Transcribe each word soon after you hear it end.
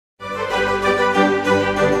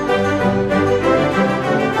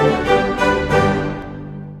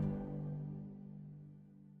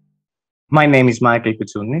My name is Michael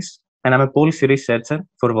Kutsounis, and I'm a policy researcher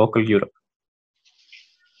for Vocal Europe.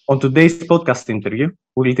 On today's podcast interview,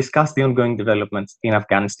 we will discuss the ongoing developments in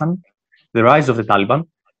Afghanistan, the rise of the Taliban,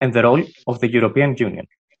 and the role of the European Union.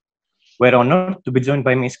 We're honored to be joined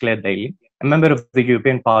by Ms. Clare Daly, a member of the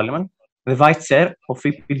European Parliament, the Vice Chair of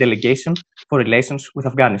EP Delegation for Relations with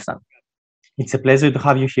Afghanistan. It's a pleasure to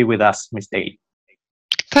have you here with us, Ms. Daly.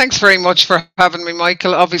 Thanks very much for having me,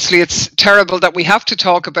 Michael. Obviously, it's terrible that we have to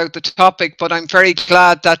talk about the topic, but I'm very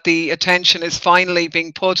glad that the attention is finally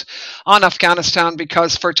being put on Afghanistan,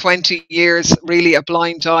 because for 20 years, really a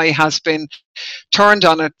blind eye has been turned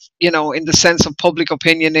on it, in the sense of public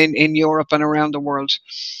opinion in Europe and around the world.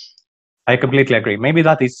 I completely agree. Maybe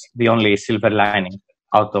that is the only silver lining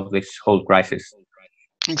out of this whole crisis.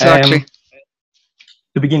 Exactly.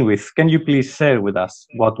 To begin with, can you please share with us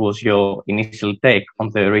what was your initial take on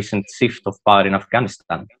the recent shift of power in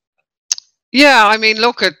Afghanistan? Yeah, I mean,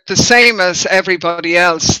 look, at the same as everybody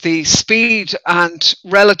else, the speed and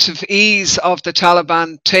relative ease of the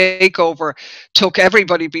Taliban takeover took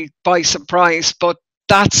everybody by surprise. But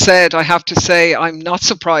that said, I have to say I'm not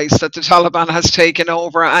surprised that the Taliban has taken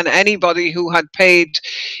over, and anybody who had paid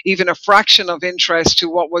even a fraction of interest to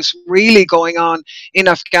what was really going on in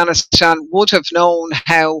Afghanistan would have known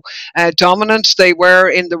how dominant they were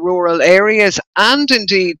in the rural areas and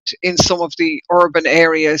indeed in some of the urban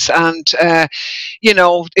areas. And,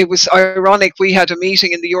 it was ironic. We had a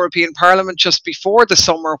meeting in the European Parliament just before the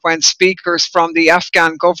summer when speakers from the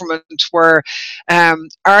Afghan government were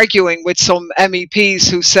arguing with some MEPs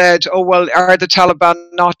who said, oh, well, are the Taliban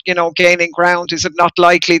not, gaining ground? Is it not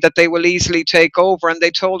likely that they will easily take over? And they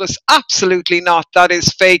told us, absolutely not. That is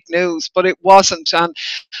fake news. But it wasn't. And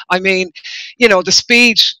I mean, the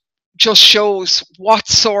speed just shows what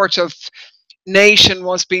sort of nation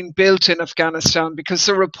was being built in Afghanistan, because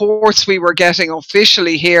the reports we were getting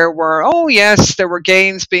officially here were, oh yes, there were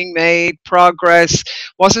gains being made, progress,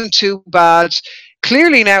 wasn't too bad.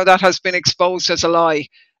 Clearly now that has been exposed as a lie.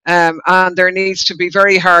 And there needs to be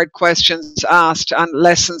very hard questions asked and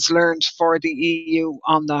lessons learned for the EU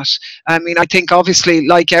on that. I mean, I think obviously,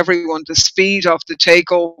 like everyone, the speed of the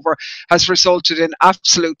takeover has resulted in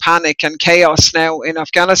absolute panic and chaos now in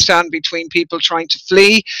Afghanistan, between people trying to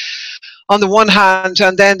flee on the one hand,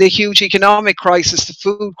 and then the huge economic crisis, the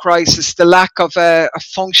food crisis, the lack of a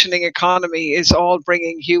functioning economy is all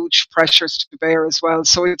bringing huge pressures to bear as well.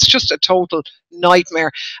 So it's just a total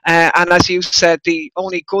nightmare. And as you said, the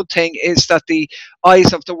only good thing is that the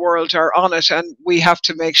eyes of the world are on it, and we have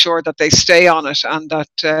to make sure that they stay on it and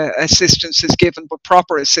that assistance is given, but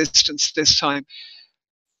proper assistance this time.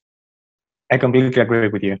 I completely agree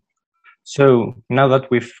with you. So now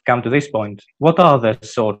that we've come to this point, what are the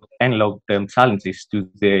short and long-term challenges to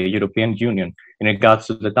the European Union in regards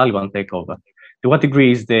to the Taliban takeover? To what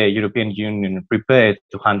degree is the European Union prepared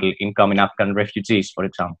to handle incoming Afghan refugees, for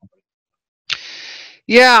example?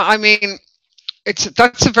 Yeah, I mean,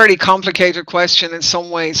 that's a very complicated question in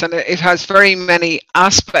some ways, and it has very many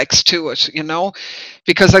aspects to it,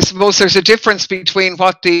 because I suppose there's a difference between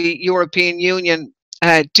what the European Union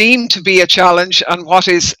deemed to be a challenge and what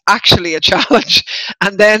is actually a challenge.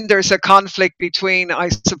 And then there's a conflict between, I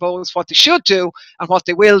suppose, what they should do and what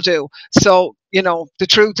they will do. So, the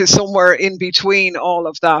truth is somewhere in between all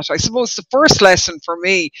of that. I suppose the first lesson for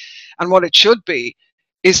me, and what it should be,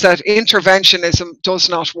 is that interventionism does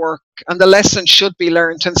not work, and the lesson should be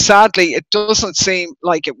learned. And sadly, it doesn't seem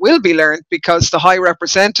like it will be learned, because the High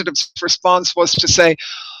Representative's response was to say,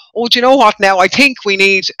 oh, do you know what now? I think we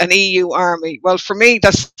need an EU army. Well, for me,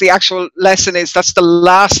 that's the actual lesson is that's the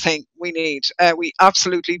last thing we need. We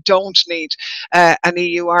absolutely don't need an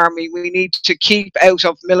EU army. We need to keep out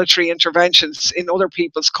of military interventions in other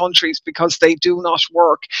people's countries, because they do not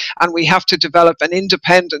work. And we have to develop an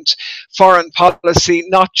independent foreign policy,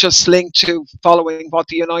 not just linked to following what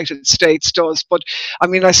the United States does. But I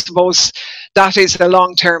mean, I suppose that is a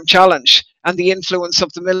long-term challenge. And the influence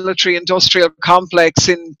of the military-industrial complex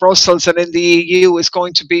in Brussels and in the EU is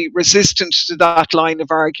going to be resistant to that line of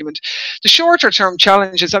argument. The shorter-term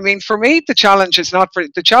challenges, I mean, for me, the challenge is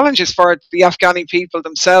for the Afghani people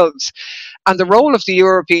themselves. And the role of the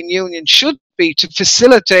European Union should be to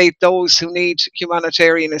facilitate those who need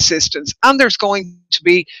humanitarian assistance. And there's going to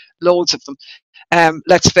be loads of them.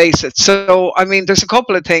 Let's face it. So, I mean, there's a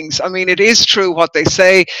couple of things. I mean, it is true what they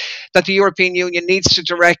say, that the European Union needs to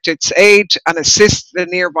direct its aid and assist the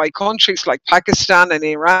nearby countries like Pakistan and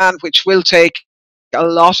Iran, which will take a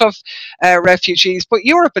lot of refugees. But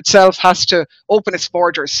Europe itself has to open its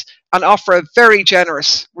borders and offer a very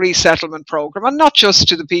generous resettlement program, and not just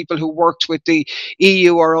to the people who worked with the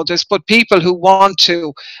EU or others, but people who want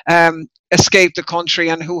to escape the country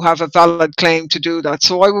and who have a valid claim to do that.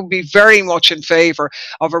 So I would be very much in favour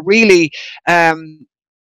of a really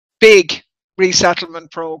big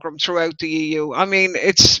resettlement program throughout the EU. I mean,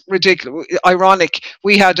 it's ridiculous, ironic.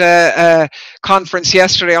 We had a conference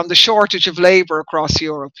yesterday on the shortage of labour across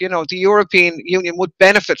Europe. You know, the European Union would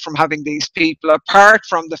benefit from having these people, apart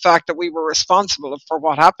from the fact that we were responsible for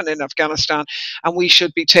what happened in Afghanistan, and we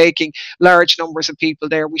should be taking large numbers of people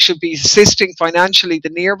there. We should be assisting financially the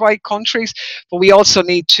nearby countries, but we also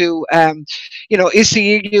need to, you know, is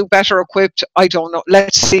the EU better equipped? I don't know.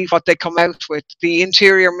 Let's see what they come out with. The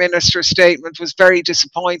Interior Minister's statement was very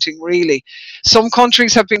disappointing, really. Some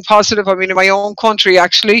countries have been positive. I mean, in my own country,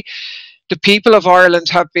 actually, the people of Ireland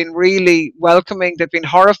have been really welcoming. They've been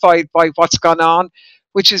horrified by what's gone on,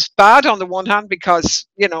 which is bad on the one hand, because,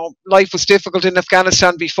 you know, life was difficult in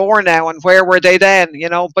Afghanistan before now, and where were they then, you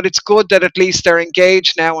know? But it's good that at least they're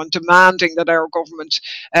engaged now and demanding that our government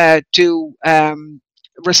do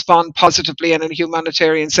respond positively in a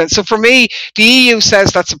humanitarian sense. So for me, the EU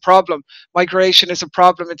says that's a problem. Migration is a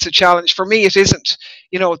problem. It's a challenge. For me, it isn't.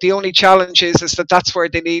 You know, the only challenge is that that's where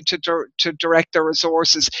they need to direct their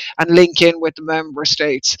resources and link in with the member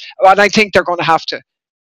states. And I think they're going to have to.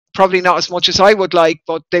 Probably not as much as I would like,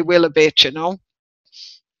 but they will a bit, you know.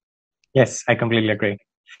 Yes, I completely agree.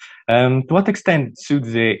 To what extent should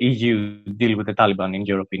the EU deal with the Taliban, in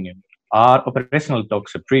your opinion? Are operational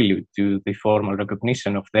talks a prelude to the formal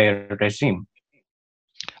recognition of their regime?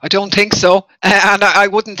 I don't think so. And I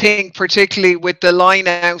wouldn't think, particularly with the line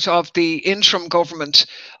out of the interim government,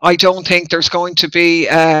 I don't think there's going to be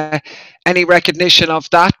any recognition of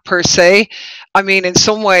that per se. I mean, in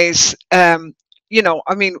some ways, you know,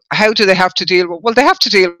 I mean, how do they have to deal with? Well, they have to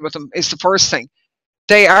deal with them is the first thing.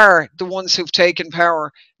 They are the ones who've taken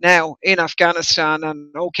power now in Afghanistan.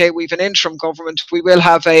 And okay, we've an interim government. We will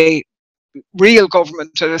have a real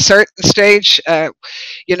government at a certain stage.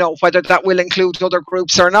 You know, whether that will include other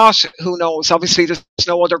groups or not, who knows? Obviously, there's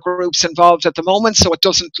no other groups involved at the moment, so it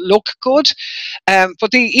doesn't look good.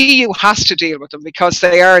 But the EU has to deal with them because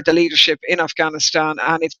they are the leadership in Afghanistan.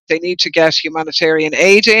 And if they need to get humanitarian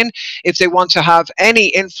aid in, if they want to have any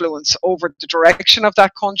influence over the direction of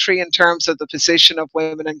that country in terms of the position of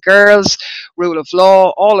women and girls, rule of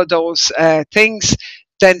law, all of those things,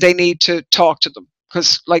 then they need to talk to them.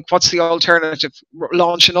 Because, like, what's the alternative?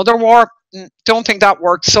 Launch another war? Don't think that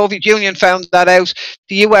works. Soviet Union found that out.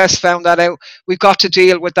 The US found that out. We've got to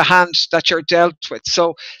deal with the hand that you're dealt with.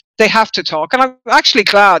 So they have to talk. And I'm actually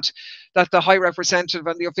glad that the High Representative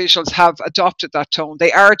and the officials have adopted that tone.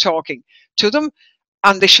 They are talking to them,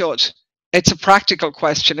 and they should. It's a practical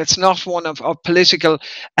question. It's not one of political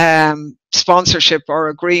sponsorship or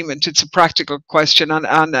agreement. It's a practical question,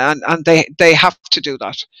 and they have to do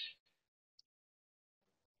that.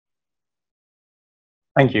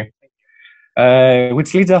 Thank you.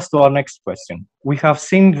 Which leads us to our next question. We have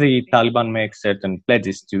seen the Taliban make certain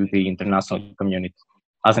pledges to the international community.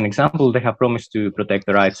 As an example, they have promised to protect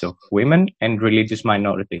the rights of women and religious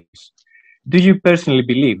minorities. Do you personally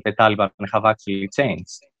believe the Taliban have actually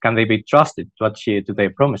changed? Can they be trusted to adhere to their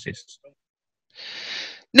promises?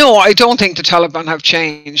 No, I don't think the Taliban have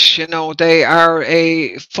changed. You know, they are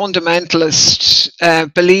a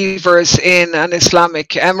fundamentalist believers in an Islamic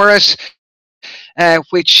emirate,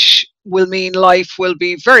 which will mean life will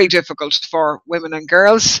be very difficult for women and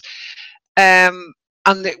girls,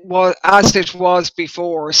 and it was as it was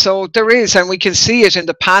before. So there is, and we can see it in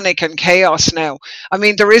the panic and chaos now. I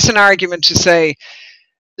mean, there is an argument to say,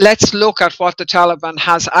 let's look at what the Taliban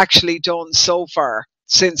has actually done so far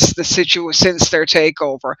since their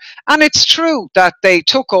takeover. And it's true that they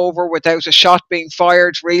took over without a shot being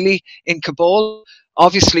fired, really, in Kabul.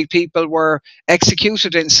 Obviously, people were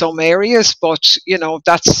executed in some areas, but, you know,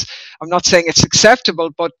 I'm not saying it's acceptable,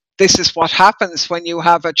 but this is what happens when you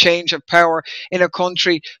have a change of power in a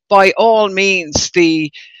country. By all means,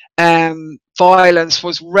 the violence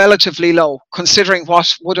was relatively low, considering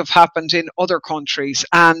what would have happened in other countries.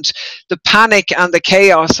 And the panic and the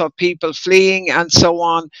chaos of people fleeing and so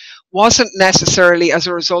on wasn't necessarily as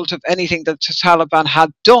a result of anything that the Taliban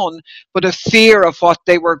had done, but a fear of what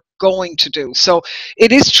they were going to do. So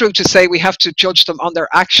it is true to say we have to judge them on their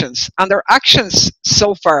actions. And their actions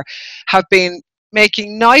so far have been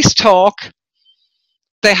making nice talk.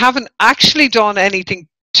 They haven't actually done anything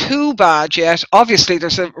too bad yet. Obviously,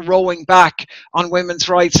 there's a rowing back on women's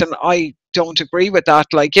rights, and I don't agree with that.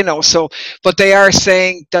 Like, you know, so, but they are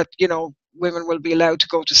saying that, you know, women will be allowed to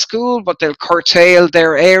go to school, but they'll curtail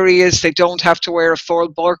their areas. They don't have to wear a full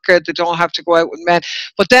burqa. They don't have to go out with men.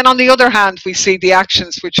 But then on the other hand, we see the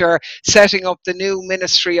actions which are setting up the new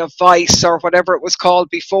Ministry of Vice, or whatever it was called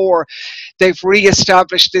before. They've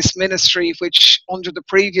re-established this ministry, which under the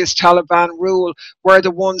previous Taliban rule were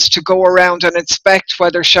the ones to go around and inspect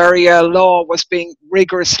whether Sharia law was being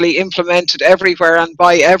rigorously implemented everywhere and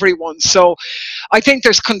by everyone. So I think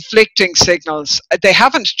there's conflicting signals. They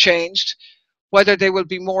haven't changed. Whether they will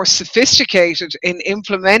be more sophisticated in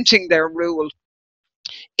implementing their rule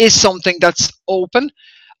is something that's open.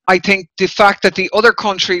 I think the fact that the other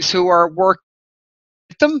countries who are working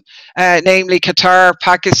with them, namely Qatar,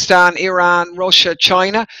 Pakistan, Iran, Russia,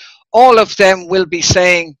 China, all of them will be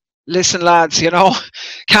saying, listen, lads,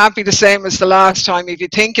 can't be the same as the last time. If you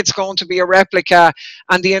think it's going to be a replica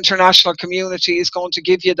and the international community is going to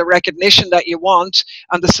give you the recognition that you want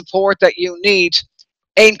and the support that you need,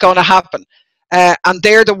 ain't going to happen. And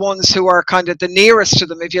they're the ones who are kind of the nearest to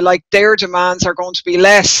them, if you like. Their demands are going to be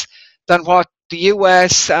less than what the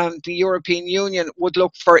US and the European Union would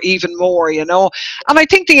look for, even more, And I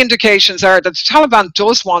think the indications are that the Taliban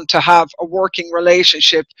does want to have a working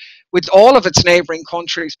relationship with all of its neighbouring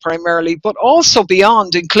countries primarily, but also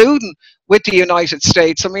beyond, including with the United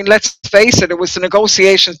States. I mean, let's face it, it was the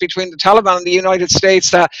negotiations between the Taliban and the United States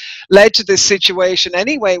that led to this situation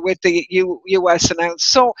anyway, with the US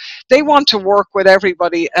announced. So they want to work with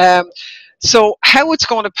everybody. So how it's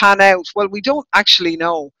going to pan out, well, we don't actually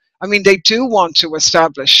know. I mean, they do want to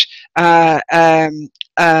establish an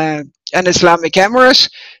Islamic emirate.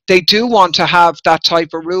 They do want to have that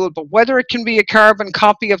type of rule, but whether it can be a carbon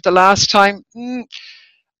copy of the last time,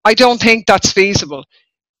 I don't think that's feasible.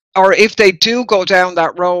 Or if they do go down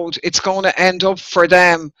that road, it's going to end up for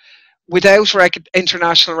them without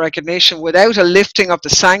international recognition, without a lifting of the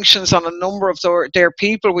sanctions on a number of their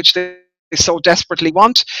people, which they so desperately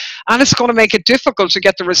want. And it's going to make it difficult to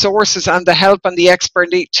get the resources and the help and the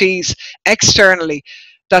expertise externally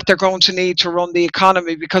that they're going to need to run the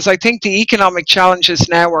economy, because I think the economic challenges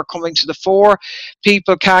now are coming to the fore.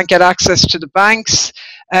 People can't get access to the banks.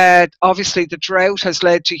 Obviously, the drought has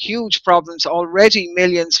led to huge problems. Already,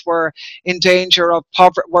 millions were in danger of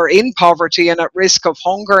were in poverty and at risk of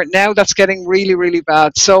hunger. Now that's getting really, really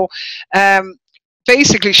bad. So,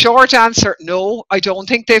 basically, short answer: no, I don't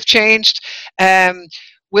think they've changed.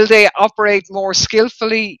 Will they operate more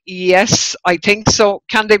skillfully? Yes, I think so.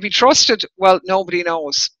 Can they be trusted? Well, nobody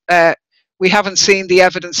knows. We haven't seen the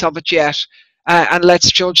evidence of it yet, and let's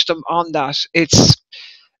judge them on that. It's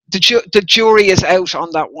the jury is out on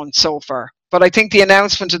that one so far. But I think the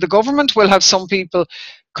announcement of the government will have some people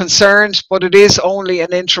concerned, but it is only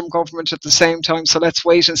an interim government at the same time. So let's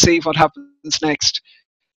wait and see what happens next.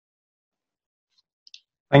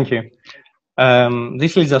 Thank you.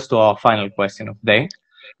 This leads us to our final question of the day.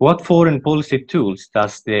 What foreign policy tools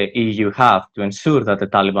does the EU have to ensure that the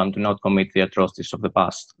Taliban do not commit the atrocities of the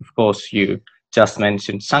past? Of course, you just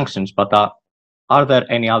mentioned sanctions, but are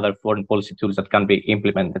there any other foreign policy tools that can be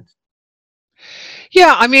implemented?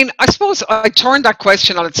 Yeah, I mean, I suppose I turned that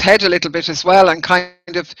question on its head a little bit as well, and kind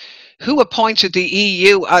of who appointed the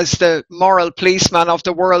EU as the moral policeman of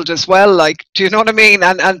the world as well? Like, do you know what I mean?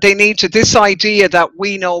 And they need to, this idea that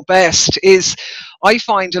we know best is, I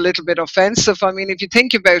find, a little bit offensive. I mean, if you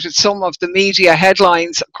think about it, some of the media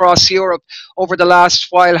headlines across Europe over the last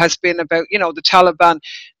while has been about, the Taliban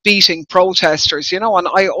beating protesters, and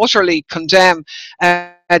I utterly condemn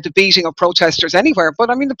the beating of protesters anywhere. But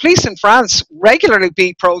I mean, the police in France regularly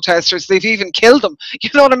beat protesters. They've even killed them. You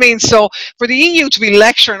know what I mean? So for the EU to be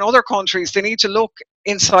lecturing other countries, they need to look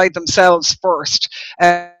inside themselves first.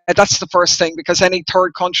 That's the first thing, because any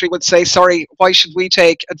third country would say, sorry, why should we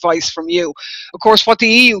take advice from you? Of course, what the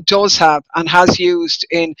EU does have and has used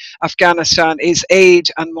in Afghanistan is aid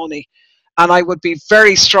and money. And I would be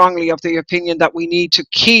very strongly of the opinion that we need to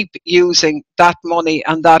keep using that money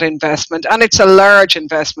and that investment. And it's a large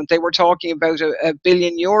investment. They were talking about €1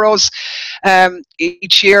 billion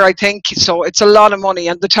each year, I think. So it's a lot of money.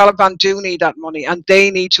 And the Taliban do need that money. And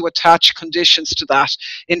they need to attach conditions to that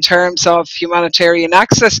in terms of humanitarian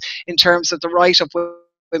access, in terms of the right of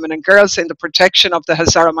women and girls, in the protection of the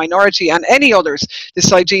Hazara minority and any others.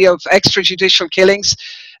 This idea of extrajudicial killings,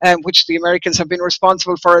 which the Americans have been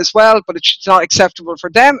responsible for as well, but it's not acceptable for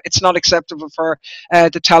them. It's not acceptable for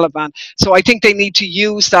the Taliban. So I think they need to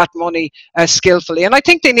use that money skillfully, and I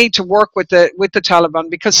think they need to work with the Taliban,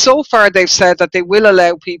 because so far they've said that they will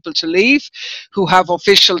allow people to leave who have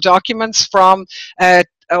official documents from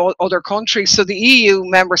other countries. So the EU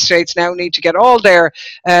member states now need to get all their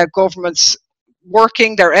governments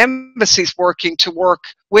working, their embassies working to work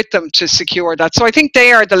with them to secure that. So I think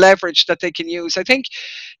they are the leverage that they can use. I think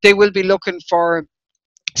they will be looking for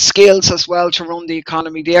skills as well to run the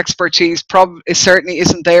economy. The expertise certainly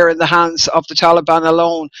isn't there in the hands of the Taliban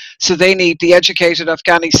alone. So they need the educated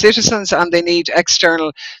Afghani citizens, and they need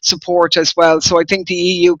external support as well. So I think the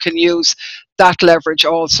EU can use that leverage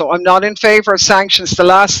also. I'm not in favour of sanctions. The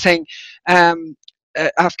last thing Afghan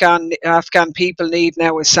people need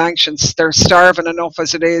now is sanctions. They're starving enough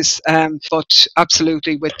as it is, but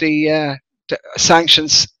absolutely with the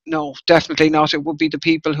sanctions, no, definitely not. It would be the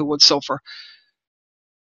people who would suffer.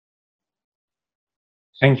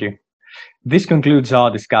 Thank you. This concludes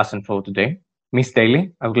our discussion for today. Ms.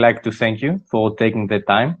 Daly, I would like to thank you for taking the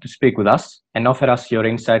time to speak with us and offer us your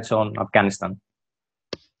insights on Afghanistan.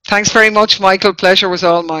 Thanks very much, Michael. Pleasure was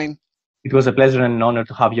all mine. It was a pleasure and an honor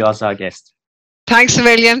to have you as our guest. Thanks a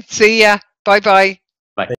million. See ya. Bye-bye.